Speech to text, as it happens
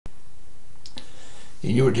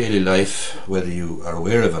In your daily life, whether you are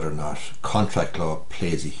aware of it or not, contract law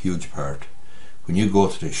plays a huge part. When you go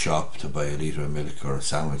to the shop to buy a litre of milk or a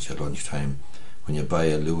sandwich at lunchtime, when you buy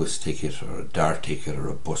a Lewis ticket or a DART ticket or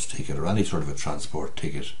a bus ticket or any sort of a transport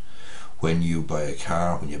ticket, when you buy a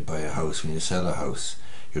car, when you buy a house, when you sell a house,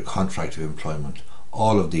 your contract of employment,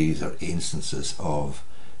 all of these are instances of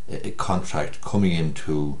a contract coming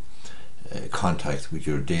into contact with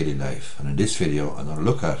your daily life. And in this video I'm going to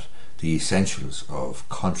look at the essentials of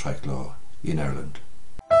contract law in Ireland.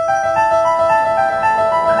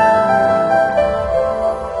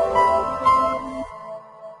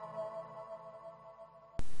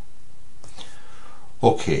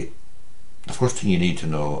 Okay, the first thing you need to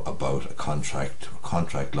know about a contract or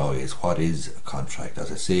contract law is what is a contract.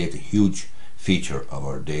 As I say, it's a huge feature of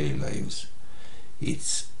our daily lives.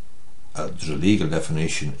 There's a legal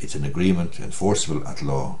definition. It's an agreement enforceable at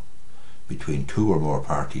law between two or more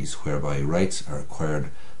parties whereby rights are acquired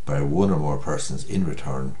by one or more persons in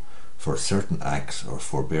return for certain acts or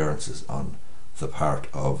forbearances on the part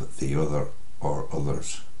of the other or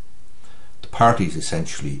others. The parties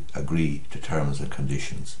essentially agree to terms and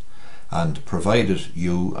conditions, and provided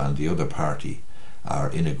you and the other party are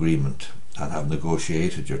in agreement and have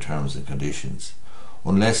negotiated your terms and conditions,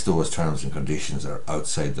 unless those terms and conditions are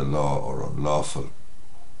outside the law or unlawful,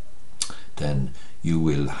 then you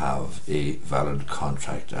will have a valid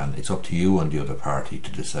contract, and it's up to you and the other party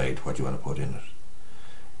to decide what you want to put in it.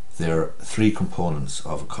 There are three components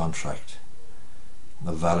of a contract: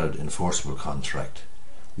 a valid enforceable contract.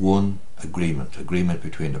 One, agreement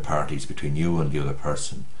between the parties, between you and the other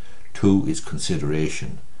person. Two is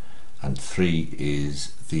consideration, and three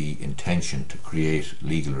is the intention to create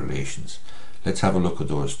legal relations. Let's have a look at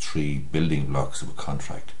those three building blocks of a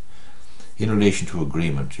contract. In relation to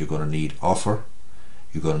agreement, you're going to need offer,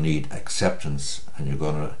 you're going to need acceptance, and you're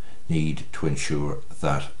going to need to ensure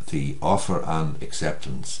that the offer and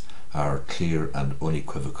acceptance are clear and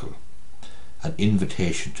unequivocal. An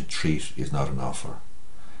invitation to treat is not an offer.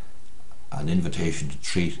 An invitation to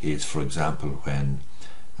treat is, for example, when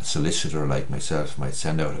a solicitor like myself might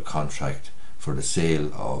send out a contract for the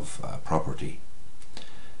sale of property.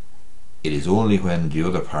 It is only when the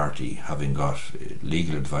other party, having got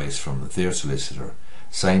legal advice from their solicitor,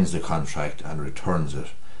 signs the contract and returns it,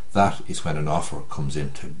 that is when an offer comes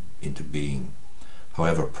into being.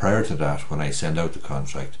 However, prior to that, when I send out the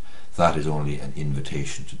contract, that is only an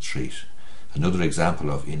invitation to treat. Another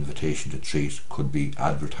example of invitation to treat could be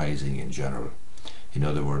advertising in general. In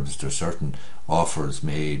other words, there are certain offers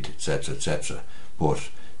made, etc., but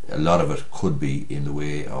a lot of it could be in the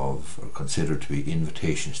way of, or considered to be,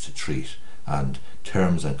 invitations to treat, and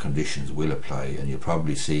terms and conditions will apply, and you'll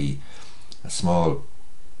probably see a small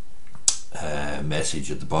message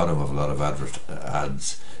at the bottom of a lot of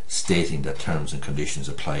ads stating that terms and conditions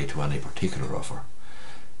apply to any particular offer.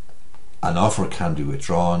 An offer can be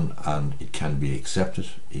withdrawn, and it can be accepted,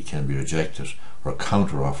 it can be rejected, or a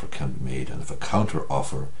counter offer can be made, and if a counter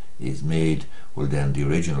offer is made, well then the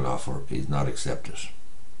original offer is not accepted.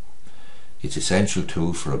 It's essential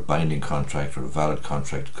too for a binding contract or a valid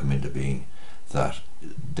contract to come into being that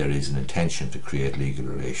there is an intention to create legal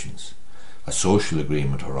relations. A social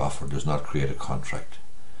agreement or offer does not create a contract.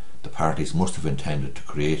 The parties must have intended to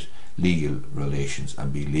create legal relations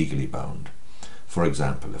and be legally bound. For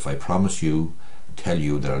example, if I tell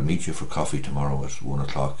you that I'll meet you for coffee tomorrow at 1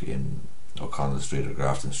 o'clock in O'Connell Street or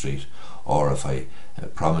Grafton Street, or if I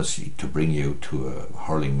promise to bring you to a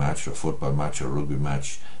hurling match or a football match or a rugby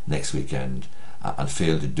match next weekend and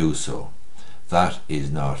fail to do so, that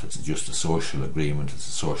is not, it's just a social agreement, it's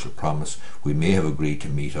a social promise. We may have agreed to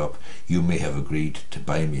meet up, you may have agreed to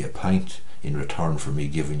buy me a pint in return for me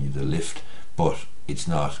giving you the lift, but it's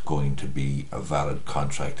not going to be a valid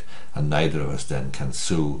contract, and neither of us then can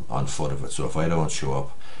sue on foot of it. So if I don't show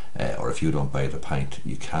up, or if you don't buy the pint,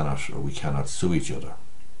 you cannot, or we cannot sue each other.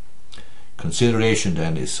 Consideration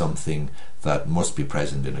then is something that must be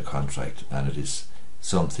present in a contract, and it is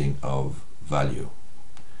something of value.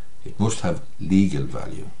 It must have legal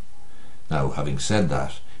value. Now, having said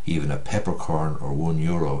that, even a peppercorn or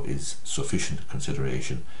 €1 is sufficient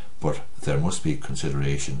consideration, but there must be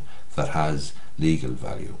consideration that has legal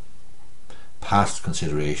value. Past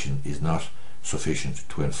consideration is not sufficient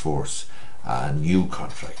to enforce a new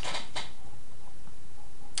contract.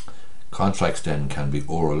 Contracts then can be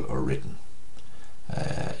oral or written.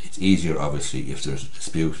 It's easier, obviously, if there's a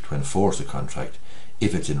dispute to enforce a contract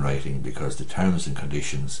if it's in writing, because the terms and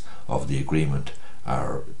conditions of the agreement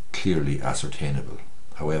are clearly ascertainable.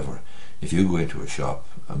 However, if you go into a shop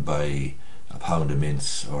and buy a pound of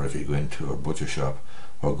mince, or if you go into a butcher shop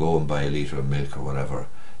or go and buy a litre of milk or whatever,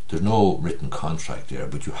 there's no written contract there,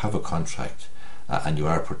 but you have a contract, and you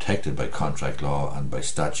are protected by contract law and by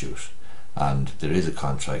statute, and there is a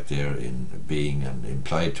contract there in being and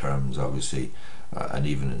implied terms, obviously, and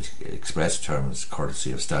even in express terms,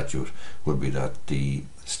 courtesy of statute, would be that the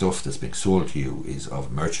stuff that's being sold to you is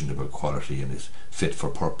of merchantable quality and is fit for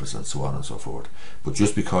purpose and so on and so forth. But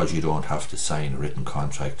just because you don't have to sign a written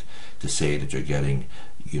contract to say that you're getting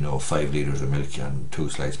 5 litres of milk and 2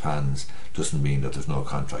 sliced pans doesn't mean that there's no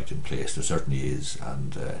contract in place. There certainly is,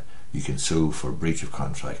 and you can sue for breach of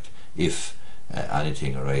contract if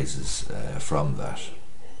anything arises from that.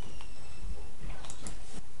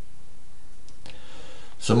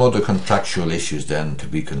 Some other contractual issues then to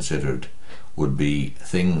be considered would be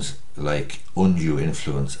things like undue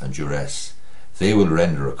influence and duress. They will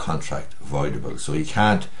render a contract voidable. So you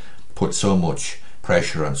can't put so much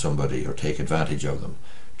pressure on somebody or take advantage of them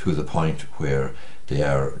to the point where they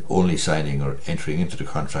are only signing or entering into the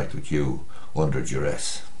contract with you under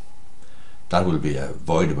duress. That will be a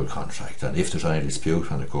voidable contract, and if there's any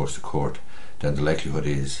dispute and it goes to court, then the likelihood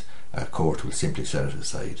is a court will simply set it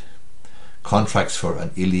aside. Contracts for an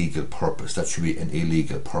illegal purpose, that should be an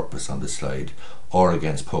illegal purpose on the slide, or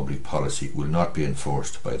against public policy, will not be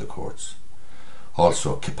enforced by the courts.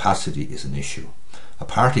 Also, capacity is an issue. A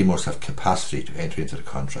party must have capacity to enter into the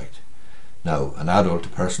contract. Now, an adult, a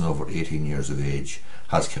person over 18 years of age,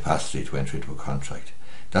 has capacity to enter into a contract.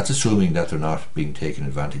 That's assuming that they're not being taken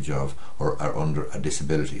advantage of or are under a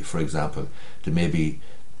disability. For example, they may be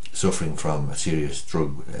suffering from a serious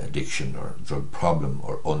drug addiction or drug problem,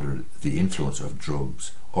 or under the influence of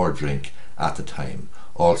drugs or drink at the time.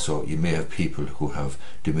 Also, you may have people who have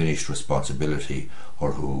diminished responsibility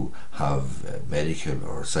or who have medical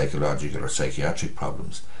or psychological or psychiatric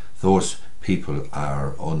problems. Those people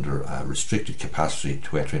are under a restricted capacity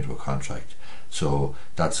to enter into a contract. So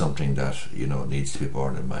that's something that needs to be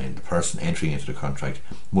borne in mind. The person entering into the contract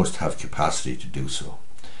must have capacity to do so.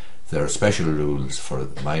 There are special rules for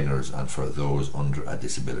minors and for those under a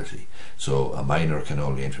disability. So a minor can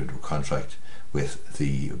only enter into a contract with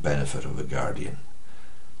the benefit of a guardian.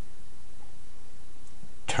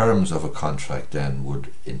 Terms of a contract then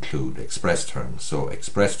would include express terms. So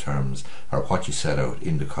express terms are what you set out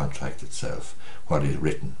in the contract itself, what is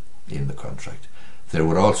written in the contract. There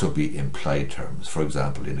would also be implied terms. For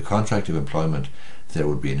example, in the contract of employment, there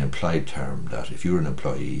would be an implied term that if you're an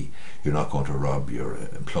employee, you're not going to rob your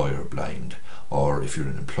employer blind, or if you're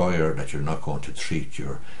an employer, that you're not going to treat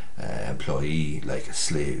your employee like a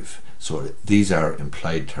slave. So these are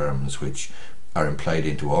implied terms which are implied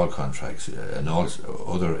into all contracts, and also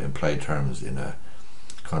other implied terms in a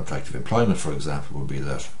contract of employment, for example, would be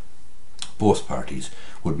that both parties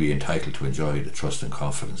would be entitled to enjoy the trust and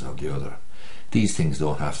confidence of the other. These things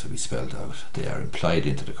don't have to be spelled out, they are implied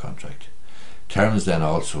into the contract. Terms then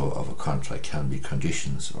also of a contract can be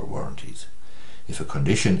conditions or warranties. If a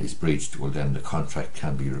condition is breached, well then the contract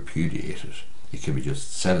can be repudiated. It can be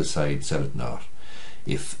just set aside, set it not.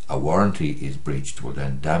 If a warranty is breached, well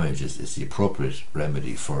then damages is the appropriate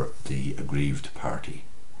remedy for the aggrieved party.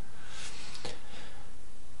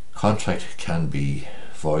 Contract can be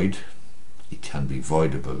void, it can be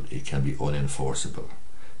voidable, it can be unenforceable.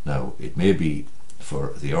 Now, it may be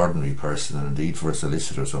for the ordinary person, and indeed for a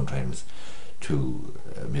solicitor sometimes, to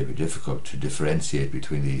may be difficult to differentiate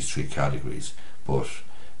between these three categories, but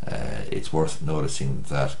it's worth noticing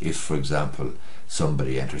that if, for example,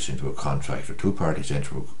 somebody enters into a contract, or two parties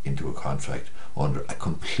enter into a contract under a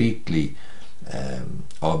completely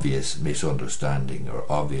obvious misunderstanding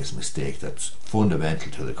or obvious mistake that's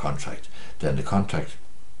fundamental to the contract, then the contract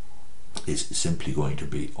is simply going to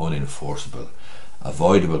be unenforceable. A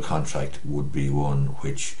voidable contract would be one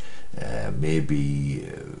which maybe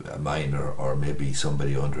a minor or maybe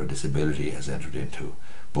somebody under a disability has entered into,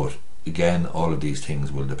 but again, all of these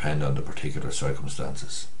things will depend on the particular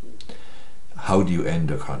circumstances. How do you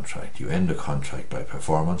end a contract? You end a contract by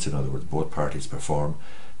performance. In other words, both parties perform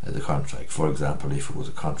the contract. For example, if it was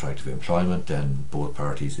a contract of employment, then both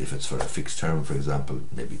parties, if it's for a fixed term, for example,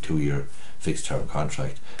 maybe 2-year fixed term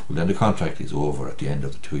contract, well then the contract is over at the end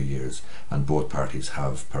of the 2 years and both parties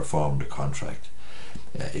have performed the contract.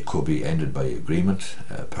 It could be ended by agreement.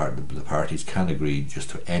 The parties can agree just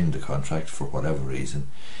to end the contract for whatever reason.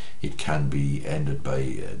 It can be ended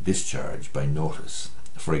by discharge, by notice.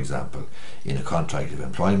 For example, in a contract of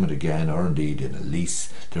employment again, or indeed in a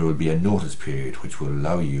lease, there will be a notice period which will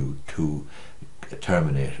allow you to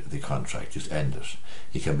terminate the contract, just end it.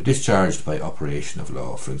 It can be discharged by operation of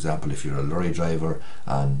law. For example, if you're a lorry driver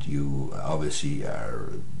and you obviously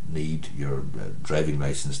need your driving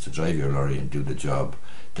license to drive your lorry and do the job,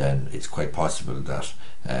 then it's quite possible that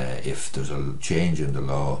if there's a change in the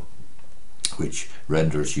law which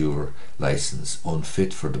renders your license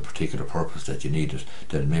unfit for the particular purpose that you need it,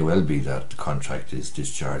 then it may well be that the contract is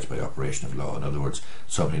discharged by operation of law. In other words,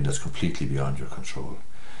 something that's completely beyond your control.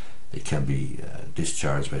 It can be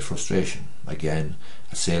discharged by frustration. Again,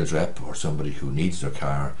 a sales rep or somebody who needs their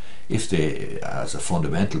car, if they, as a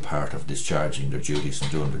fundamental part of discharging their duties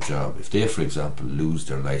and doing their job, if they, for example, lose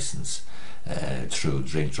their license through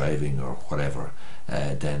drink driving or whatever,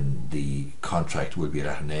 then the contract will be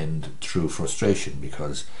at an end through frustration,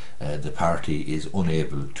 because the party is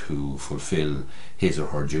unable to fulfill his or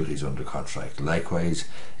her duties under contract. Likewise,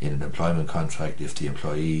 in an employment contract, if the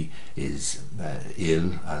employee is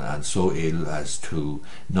ill and so ill as to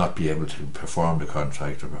not be able to perform the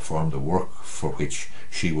contract or perform the work for which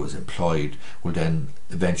she was employed, well then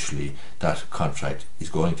eventually that contract is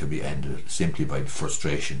going to be ended simply by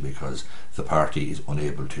frustration, because the party is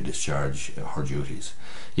unable to discharge her duties.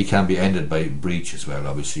 It can be ended by breach as well.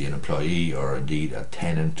 Obviously an employee, or indeed a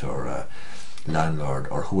tenant or a landlord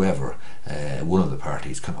or whoever, one of the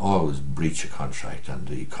parties can always breach a contract, and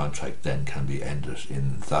the contract then can be ended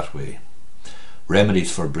in that way.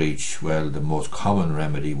 Remedies for breach, well, the most common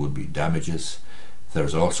remedy would be damages.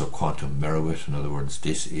 There's also quantum meruit. In other words,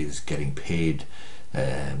 this is getting paid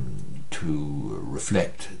to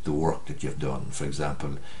reflect the work that you've done. For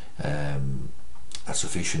example, a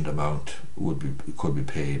sufficient amount could be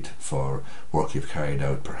paid for work you've carried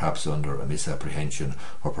out, perhaps under a misapprehension,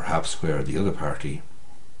 or perhaps where the other party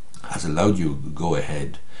has allowed you to go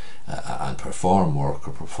ahead and perform work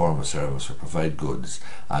or perform a service or provide goods,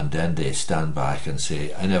 and then they stand back and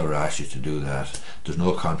say, I never asked you to do that, there's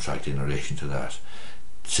no contract in relation to that.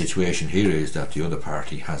 The situation here is that the other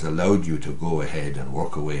party has allowed you to go ahead and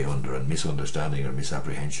work away under a misunderstanding or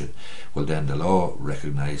misapprehension. Well, then the law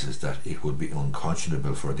recognises that it would be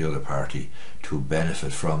unconscionable for the other party to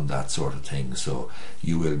benefit from that sort of thing. So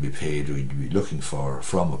you will be paid, or you'll be looking for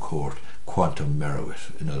from a court quantum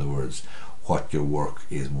meruit. In other words, what your work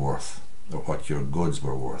is worth, or what your goods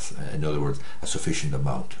were worth. In other words, a sufficient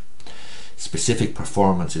amount. Specific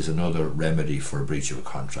performance is another remedy for a breach of a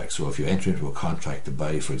contract. So if you enter into a contract to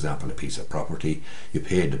buy, for example, a piece of property, you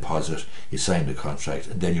pay a deposit, you sign the contract,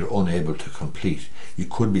 and then you're unable to complete, you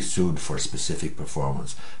could be sued for specific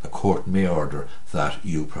performance. A court may order that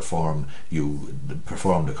you perform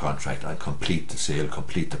the contract and complete the sale,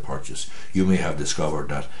 complete the purchase. You may have discovered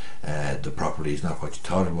that the property is not what you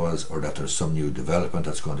thought it was, or that there's some new development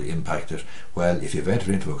that's going to impact it. Well, if you've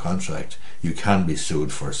entered into a contract, you can be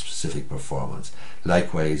sued for a specific performance.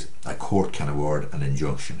 Likewise, a court can award an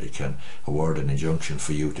injunction. It can award an injunction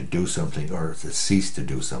for you to do something or to cease to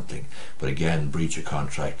do something. But again, breach of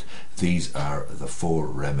contract. These are the 4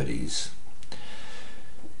 remedies.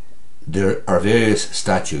 There are various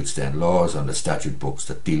statutes then, laws on the statute books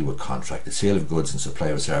that deal with contract. The Sale of Goods and Supply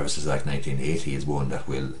of Services Act 1980 is one that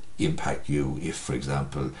will impact you if, for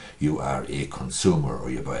example, you are a consumer, or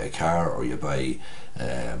you buy a car, or you buy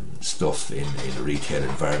stuff in a retail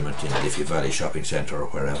environment, in a Liffey Valley shopping centre or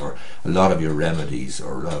wherever. A lot of your remedies,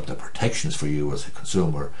 or a lot of the protections for you as a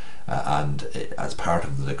consumer and as part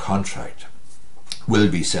of the contract, will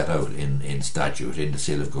be set out in statute in the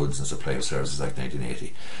Sale of Goods and Supply of Services Act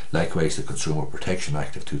 1980. Likewise, the Consumer Protection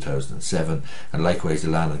Act of 2007, and likewise the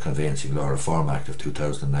Land and Conveyancing Law Reform Act of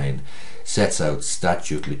 2009 sets out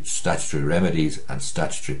statutory remedies and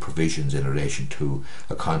statutory provisions in relation to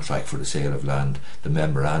a contract for the sale of land, the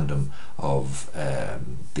memorandum of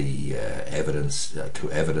the evidence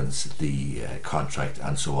to evidence the contract,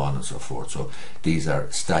 and so on and so forth. So these are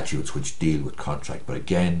statutes which deal with contract. But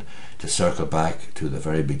again, to circle back to the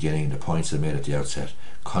very beginning, the points I made at the outset,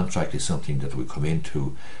 contract is something that we come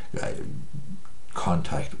into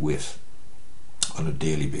contact with on a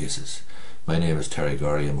daily basis. My name is Terry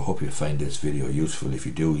Gorry, and I hope you find this video useful. If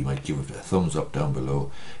you do, you might give it a thumbs up down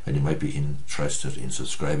below, and you might be interested in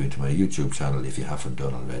subscribing to my YouTube channel if you haven't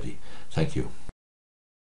done already. Thank you.